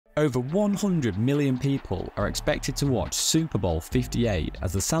Over 100 million people are expected to watch Super Bowl 58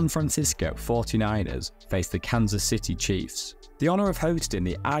 as the San Francisco 49ers face the Kansas City Chiefs. The honor of hosting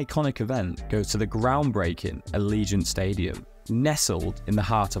the iconic event goes to the groundbreaking Allegiant Stadium, nestled in the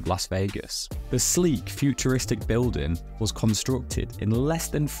heart of Las Vegas. The sleek, futuristic building was constructed in less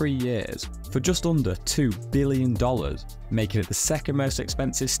than 3 years for just under $2 billion, making it the second most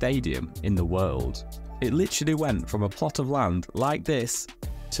expensive stadium in the world. It literally went from a plot of land like this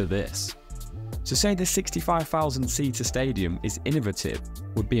to this. To say the 65,000-seater stadium is innovative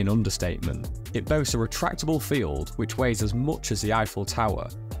would be an understatement. It boasts a retractable field which weighs as much as the Eiffel Tower,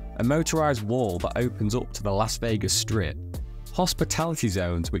 a motorized wall that opens up to the Las Vegas Strip, hospitality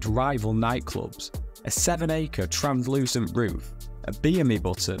zones which rival nightclubs, a 7-acre translucent roof, a BME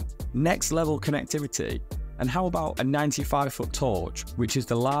button, next-level connectivity, and how about a 95-foot torch, which is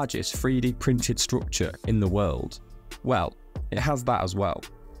the largest 3D printed structure in the world? Well, it has that as well.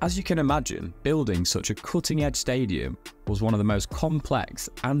 As you can imagine, building such a cutting-edge stadium was one of the most complex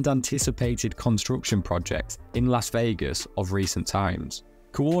and anticipated construction projects in Las Vegas of recent times.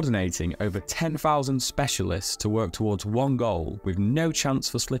 Coordinating over 10,000 specialists to work towards one goal with no chance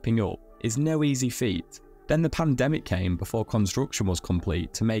for slipping up is no easy feat. Then the pandemic came before construction was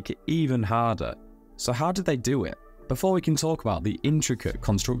complete to make it even harder. So how did they do it? Before we can talk about the intricate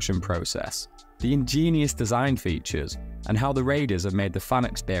construction process, the ingenious design features, and how the Raiders have made the fan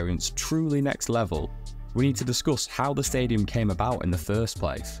experience truly next level, we need to discuss how the stadium came about in the first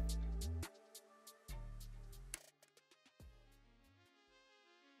place.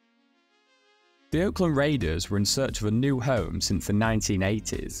 The Oakland Raiders were in search of a new home since the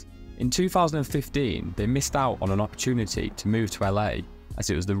 1980s. In 2015, they missed out on an opportunity to move to LA,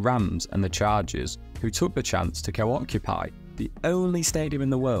 as it was the Rams and the Chargers who took the chance to co-occupy the only stadium in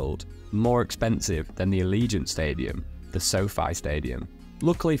the world more expensive than the Allegiant Stadium, the SoFi Stadium.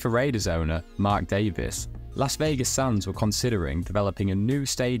 Luckily for Raiders owner Mark Davis, Las Vegas Sands were considering developing a new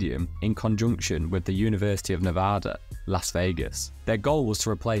stadium in conjunction with the University of Nevada, Las Vegas. Their goal was to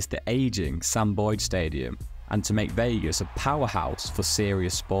replace the aging Sam Boyd Stadium and to make Vegas a powerhouse for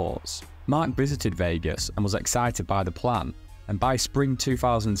serious sports. Mark visited Vegas and was excited by the plan, and by spring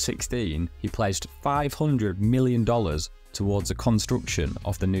 2016, he pledged $500 million towards the construction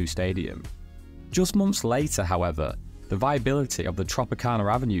of the new stadium. Just months later, however, the viability of the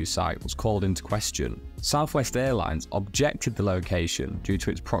Tropicana Avenue site was called into question. Southwest Airlines objected the location due to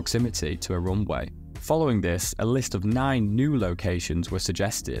its proximity to a runway. Following this, a list of 9 new locations were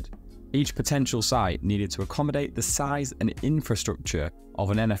suggested. Each potential site needed to accommodate the size and infrastructure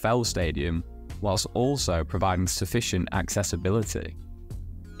of an NFL stadium, whilst also providing sufficient accessibility.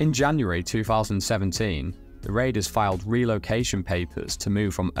 In January 2017, the Raiders filed relocation papers to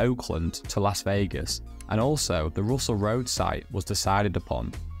move from Oakland to Las Vegas, and also the Russell Road site was decided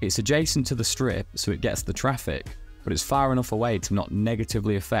upon. It's adjacent to the Strip, so it gets the traffic, but it's far enough away to not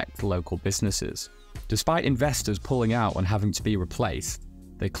negatively affect local businesses. Despite investors pulling out and having to be replaced,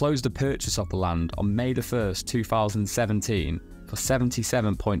 they closed the purchase of the land on May 1st, 2017 for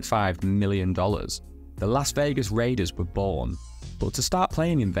 $77.5 million. The Las Vegas Raiders were born, but to start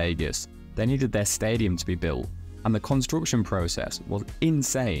playing in Vegas, they needed their stadium to be built, and the construction process was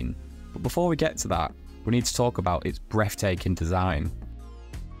insane. But before we get to that, we need to talk about its breathtaking design.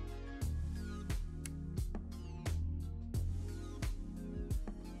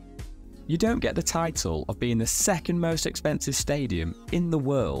 You don't get the title of being the second most expensive stadium in the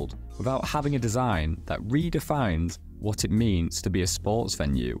world without having a design that redefines what it means to be a sports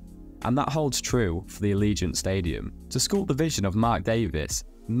venue. And that holds true for the Allegiant Stadium. To sculpt the vision of Mark Davis,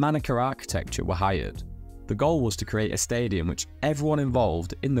 Manica Architecture were hired. The goal was to create a stadium which everyone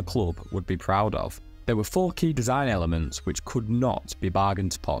involved in the club would be proud of. There were 4 key design elements which could not be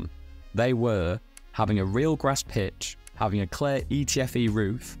bargained upon. They were having a real grass pitch, having a clear ETFE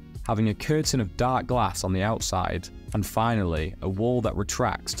roof, having a curtain of dark glass on the outside, and finally, a wall that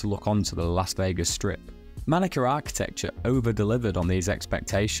retracts to look onto the Las Vegas Strip. Manica Architecture over-delivered on these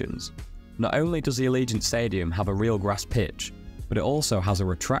expectations. Not only does the Allegiant Stadium have a real grass pitch, but it also has a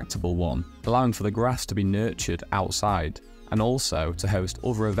retractable one, allowing for the grass to be nurtured outside, and also to host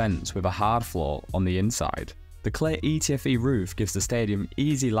other events with a hard floor on the inside. The clear ETFE roof gives the stadium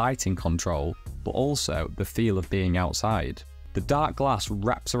easy lighting control, but also the feel of being outside. The dark glass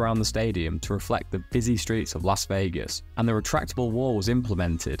wraps around the stadium to reflect the busy streets of Las Vegas, and the retractable wall was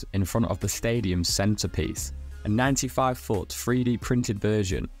implemented in front of the stadium's centerpiece, a 95-foot 3D printed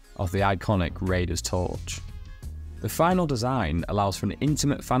version of the iconic Raiders torch. The final design allows for an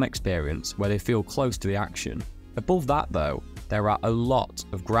intimate fan experience where they feel close to the action. Above that though, there are a lot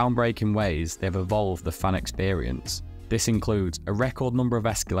of groundbreaking ways they have evolved the fan experience. This includes a record number of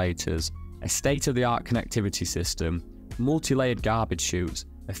escalators, a state-of-the-art connectivity system, multi-layered garbage chutes,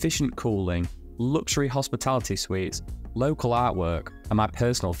 efficient cooling, luxury hospitality suites, local artwork, and my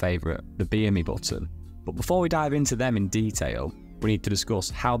personal favourite, the Beer Me button. But before we dive into them in detail, we need to discuss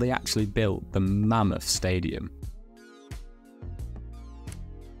how they actually built the mammoth stadium.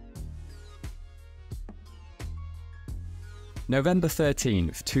 November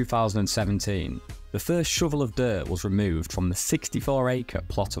 13th, 2017, the first shovel of dirt was removed from the 64-acre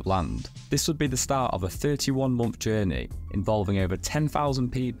plot of land. This would be the start of a 31-month journey involving over 10,000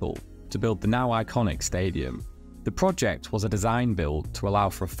 people to build the now iconic stadium. The project was a design build to allow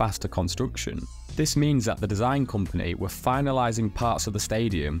for a faster construction. This means that the design company were finalising parts of the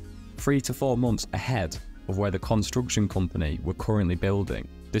stadium 3 to 4 months ahead of where the construction company were currently building.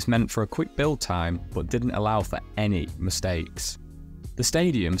 This meant for a quick build time, but didn't allow for any mistakes. The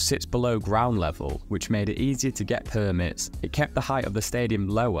stadium sits below ground level, which made it easier to get permits. It kept the height of the stadium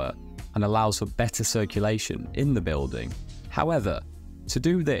lower and allows for better circulation in the building. However, to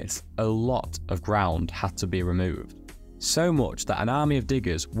do this, a lot of ground had to be removed. So much that an army of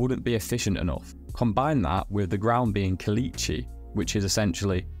diggers wouldn't be efficient enough. Combine that with the ground being caliche, which is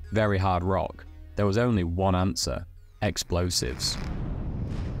essentially very hard rock. There was only one answer: explosives.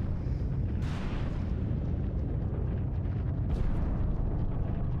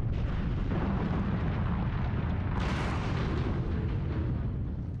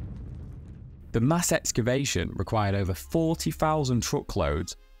 The mass excavation required over 40,000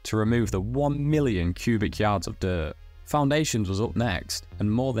 truckloads to remove the 1 million cubic yards of dirt. Foundations was up next, and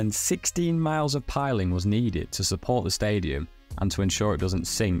more than 16 miles of piling was needed to support the stadium and to ensure it doesn't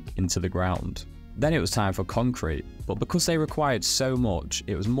sink into the ground. Then it was time for concrete, but because they required so much,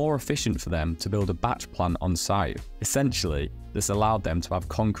 it was more efficient for them to build a batch plant on site. Essentially, this allowed them to have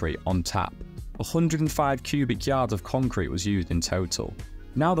concrete on tap. 105 cubic yards of concrete was used in total.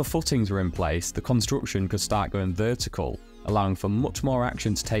 Now the footings were in place, the construction could start going vertical, allowing for much more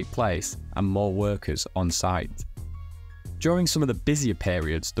action to take place and more workers on site. During some of the busier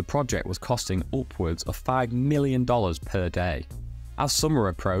periods, the project was costing upwards of $5 million per day. As summer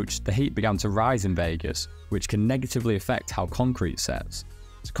approached, the heat began to rise in Vegas, which can negatively affect how concrete sets.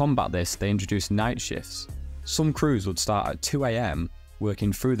 To combat this, they introduced night shifts. Some crews would start at 2 AM,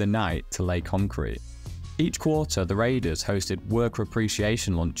 working through the night to lay concrete. Each quarter, the Raiders hosted worker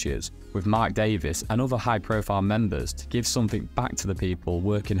appreciation lunches with Mark Davis and other high-profile members to give something back to the people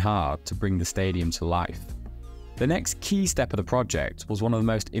working hard to bring the stadium to life. The next key step of the project was one of the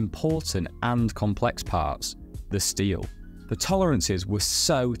most important and complex parts: the steel. The tolerances were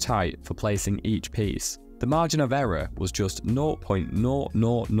so tight for placing each piece. The margin of error was just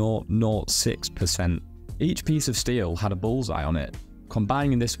 0.00006%. Each piece of steel had a bullseye on it.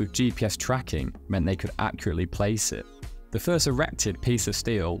 Combining this with GPS tracking meant they could accurately place it. The first erected piece of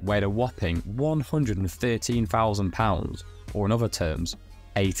steel weighed a whopping 113,000 pounds, or in other terms,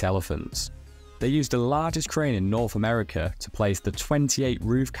 8 elephants. They used the largest crane in North America to place the 28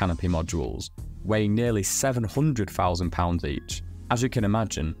 roof canopy modules, weighing nearly 700,000 pounds each. As you can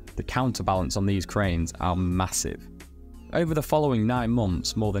imagine, the counterbalance on these cranes are massive. Over the following 9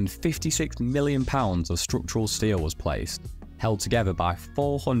 months, more than 56 million pounds of structural steel was placed, held together by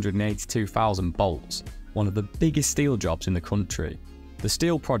 482,000 bolts, one of the biggest steel jobs in the country. The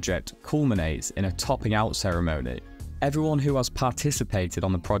steel project culminates in a topping out ceremony. Everyone who has participated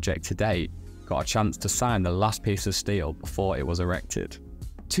on the project to date got a chance to sign the last piece of steel before it was erected.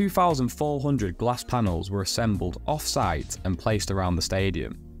 2,400 glass panels were assembled off-site and placed around the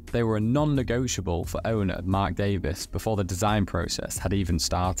stadium. They were a non-negotiable for owner Mark Davis before the design process had even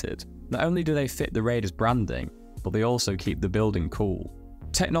started. Not only do they fit the Raiders branding, but they also keep the building cool.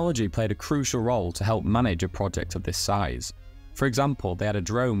 Technology played a crucial role to help manage a project of this size. For example, they had a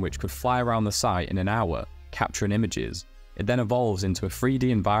drone which could fly around the site in an hour, capturing images. It then evolves into a 3D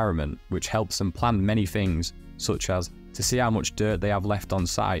environment which helps them plan many things, such as to see how much dirt they have left on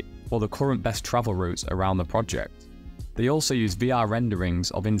site or the current best travel routes around the project. They also use VR renderings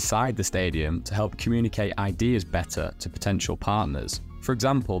of inside the stadium to help communicate ideas better to potential partners. For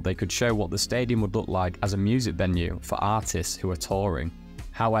example, they could show what the stadium would look like as a music venue for artists who are touring.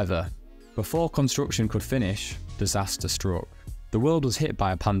 However, before construction could finish, disaster struck. The world was hit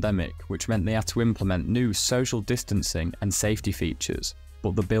by a pandemic, which meant they had to implement new social distancing and safety features,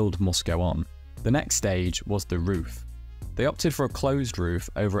 but the build must go on. The next stage was the roof. They opted for a closed roof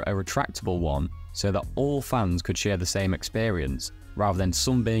over a retractable one so that all fans could share the same experience, rather than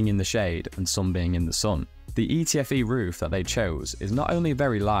some being in the shade and some being in the sun. The ETFE roof that they chose is not only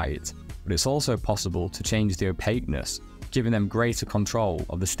very light, but it's also possible to change the opaqueness, giving them greater control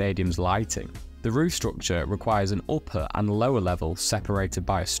of the stadium's lighting. The roof structure requires an upper and lower level separated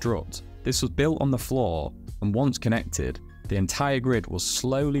by a strut. This was built on the floor, and once connected, the entire grid was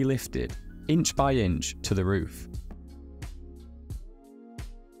slowly lifted, inch by inch, to the roof.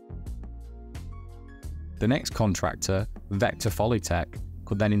 The next contractor, Vector Polytech,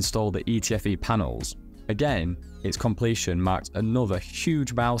 could then install the ETFE panels. Again, its completion marked another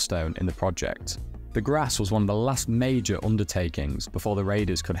huge milestone in the project. The grass was one of the last major undertakings before the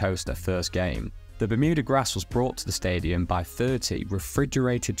Raiders could host their first game. The Bermuda grass was brought to the stadium by 30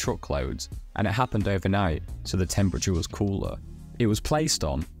 refrigerated truckloads, and it happened overnight, so the temperature was cooler. It was placed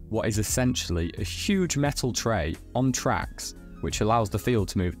on what is essentially a huge metal tray on tracks, which allows the field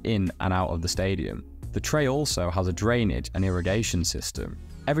to move in and out of the stadium. The tray also has a drainage and irrigation system.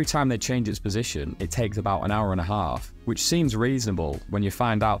 Every time they change its position, it takes about an hour and a half, which seems reasonable when you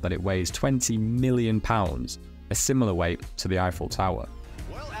find out that it weighs 20 million pounds, a similar weight to the Eiffel Tower.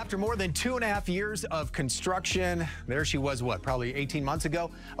 Well, after more than 2.5 years of construction, there she was, probably 18 months ago,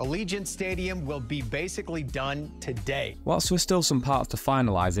 Allegiant Stadium will be basically done today. Whilst there were still some parts to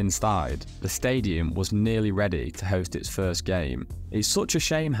finalise inside, the stadium was nearly ready to host its first game. It's such a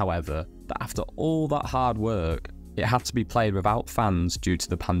shame, however, that after all that hard work, it had to be played without fans due to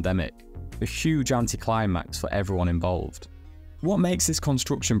the pandemic, a huge anticlimax for everyone involved. What makes this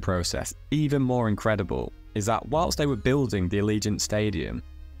construction process even more incredible is that whilst they were building the Allegiant Stadium,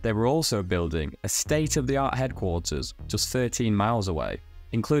 they were also building a state-of-the-art headquarters just 13 miles away,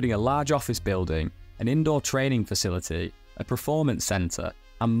 including a large office building, an indoor training facility, a performance centre,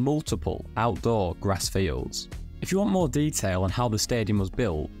 and multiple outdoor grass fields. If you want more detail on how the stadium was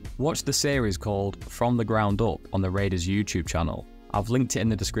built, watch the series called From the Ground Up on the Raiders YouTube channel. I've linked it in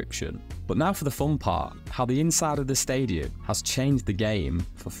the description. But now for the fun part, how the inside of the stadium has changed the game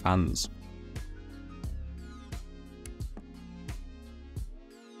for fans.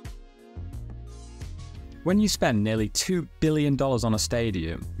 When you spend nearly $2 billion on a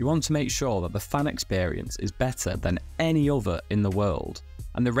stadium, you want to make sure that the fan experience is better than any other in the world.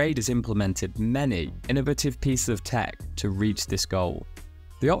 And the Raiders implemented many innovative pieces of tech to reach this goal.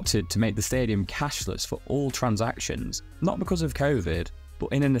 They opted to make the stadium cashless for all transactions, not because of COVID,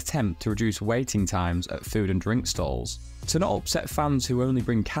 but in an attempt to reduce waiting times at food and drink stalls. To not upset fans who only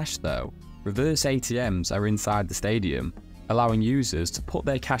bring cash though, reverse ATMs are inside the stadium, allowing users to put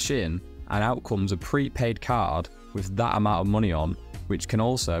their cash in, and out comes a prepaid card with that amount of money on, which can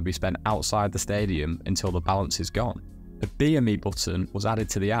also be spent outside the stadium until the balance is gone. A beer me button was added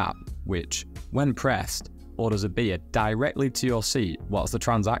to the app, which, when pressed, orders a beer directly to your seat whilst the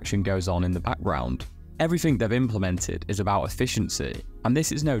transaction goes on in the background. Everything they've implemented is about efficiency, and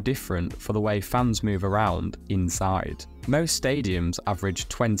this is no different for the way fans move around inside. Most stadiums average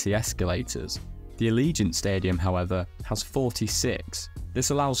 20 escalators. The Allegiant Stadium, however, has 46. This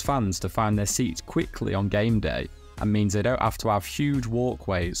allows fans to find their seats quickly on game day, and means they don't have to have huge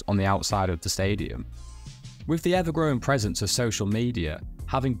walkways on the outside of the stadium. With the ever-growing presence of social media,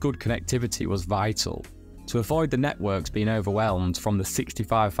 having good connectivity was vital. To avoid the networks being overwhelmed from the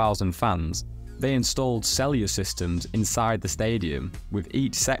 65,000 fans, they installed cellular systems inside the stadium, with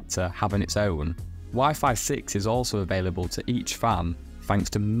each sector having its own. Wi-Fi 6 is also available to each fan, thanks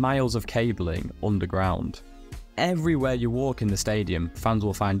to miles of cabling underground. Everywhere you walk in the stadium, fans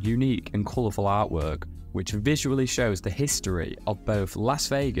will find unique and colourful artwork, which visually shows the history of both Las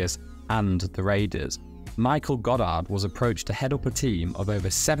Vegas and the Raiders. Michael Goddard was approached to head up a team of over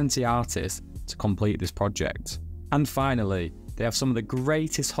 70 artists to complete this project. And finally, they have some of the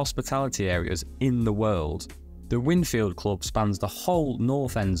greatest hospitality areas in the world. The Winfield Club spans the whole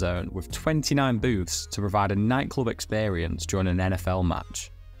north end zone with 29 booths to provide a nightclub experience during an NFL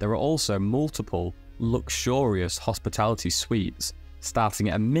match. There are also multiple luxurious hospitality suites, starting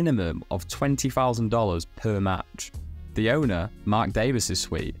at a minimum of $20,000 per match. The owner, Mark Davis's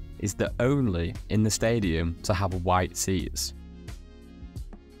suite, is the only in the stadium to have white seats.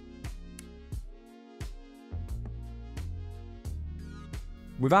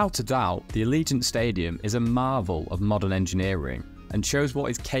 Without a doubt, the Allegiant Stadium is a marvel of modern engineering and shows what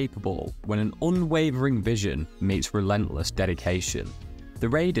is capable when an unwavering vision meets relentless dedication. The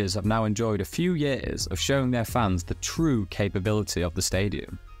Raiders have now enjoyed a few years of showing their fans the true capability of the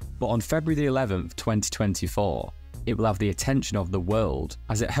stadium, but on February 11th, 2024, it will have the attention of the world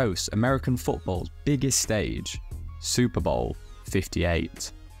as it hosts American football's biggest stage, Super Bowl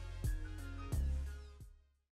 58.